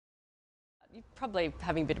You're probably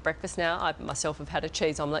having a bit of breakfast now. I myself have had a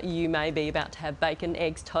cheese omelette. You may be about to have bacon,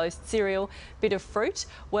 eggs, toast, cereal, bit of fruit.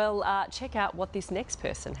 Well, check out what this next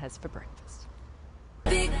person has for breakfast.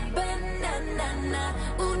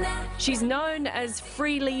 She's known as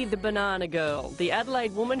Freelee the Banana Girl, the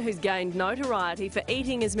Adelaide woman who's gained notoriety for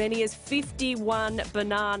eating as many as 51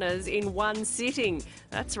 bananas in one sitting.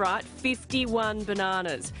 That's right, 51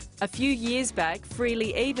 bananas. A few years back,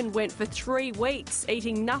 Freelee even went for 3 weeks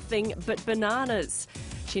eating nothing but bananas.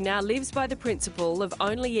 She now lives by the principle of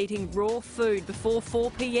only eating raw food before 4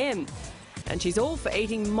 p.m. And she's all for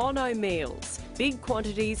eating mono meals, big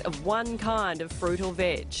quantities of one kind of fruit or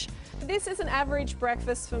veg. This is an average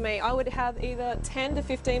breakfast for me. I would have either 10 to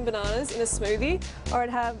 15 bananas in a smoothie, or I'd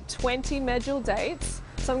have 20 medjool dates.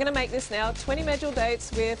 So I'm going to make this now, 20 medjool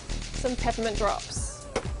dates with some peppermint drops.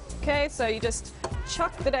 Okay, so you just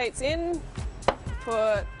chuck the dates in, put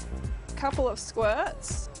a couple of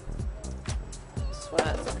squirts,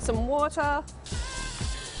 some water.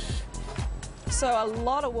 So a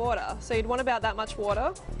lot of water, so you'd want about that much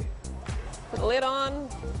water. Put the lid on.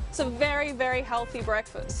 It's a very, very healthy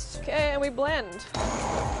breakfast. Okay, and we blend.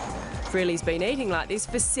 Freelee's been eating like this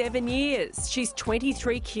for 7 years. She's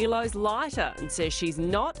 23 kilos lighter and says she's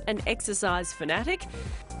not an exercise fanatic.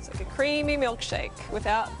 It's like a creamy milkshake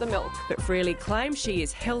without the milk. But Freelee claims she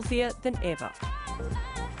is healthier than ever.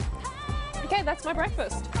 Okay, that's my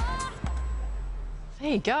breakfast. There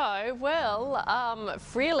you go. Well,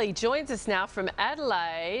 Freelee joins us now from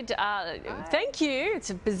Adelaide. Thank you. It's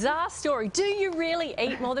a bizarre story. Do you really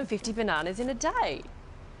eat more than 50 bananas in a day?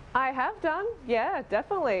 I have done, yeah,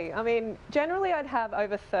 definitely. I mean, generally I'd have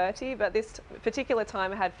over 30, but this particular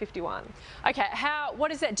time I had 51. Okay, what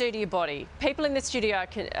does that do to your body? People in the studio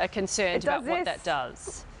are concerned about what that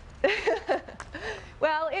does.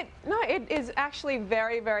 Well, it is actually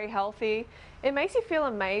very, very healthy. It makes you feel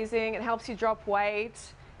amazing. It helps you drop weight,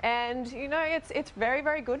 and you know it's very,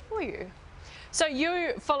 very good for you. So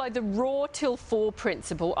you follow the raw till 4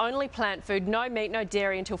 principle, only plant food, no meat, no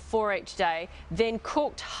dairy until 4 each day, then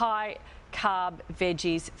cooked high carb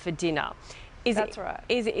veggies for dinner. That's right.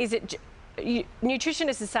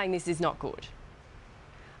 Nutritionists are saying this is not good.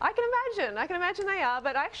 I can imagine they are,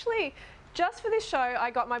 but actually just for this show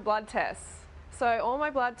I got my blood tests. So all my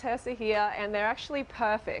blood tests are here and they're actually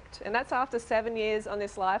perfect, and that's after 7 years on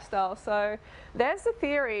this lifestyle. So there's the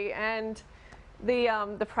theory, and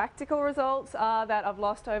the practical results are that I've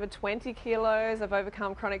lost over 20 kilos, I've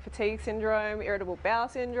overcome chronic fatigue syndrome, irritable bowel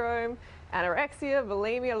syndrome, anorexia,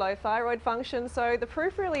 bulimia, low thyroid function. So the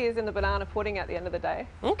proof really is in the banana pudding at the end of the day.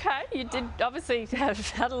 Okay, you did obviously have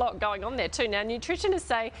had a lot going on there too. Now, nutritionists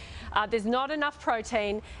say there's not enough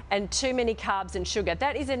protein and too many carbs and sugar.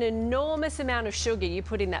 That is an enormous amount of sugar you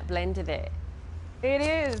put in that blender there. It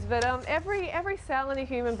is, but every cell in the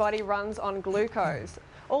human body runs on glucose.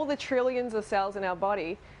 All the trillions of cells in our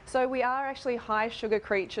body. So we are actually high sugar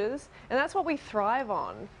creatures, and that's what we thrive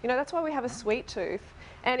on. You know, that's why we have a sweet tooth.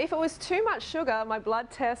 And if it was too much sugar, my blood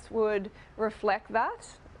test would reflect that.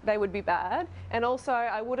 They would be bad. And also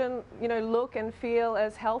I wouldn't, you know, look and feel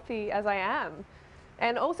as healthy as I am.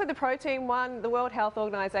 And also the protein one, the World Health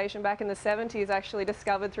Organization back in the 70s actually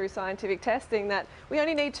discovered through scientific testing that we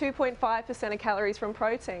only need 2.5% of calories from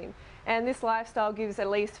protein. And this lifestyle gives at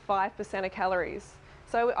least 5% of calories.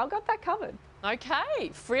 So I've got that covered. Okay,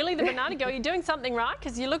 Freelee the Banana Girl, you're doing something right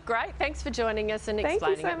because you look great. Thanks for joining us and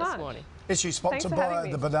explaining it this morning. Is she sponsored by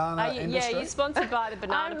the banana industry? Yeah, you're sponsored by the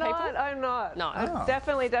banana people? I'm not. No. Oh.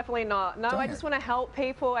 Definitely not. No, I just want to help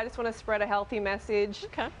people. I just want to spread a healthy message.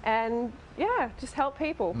 Okay. And yeah, just help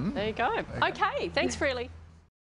people. There you go. Okay, thanks Freelee.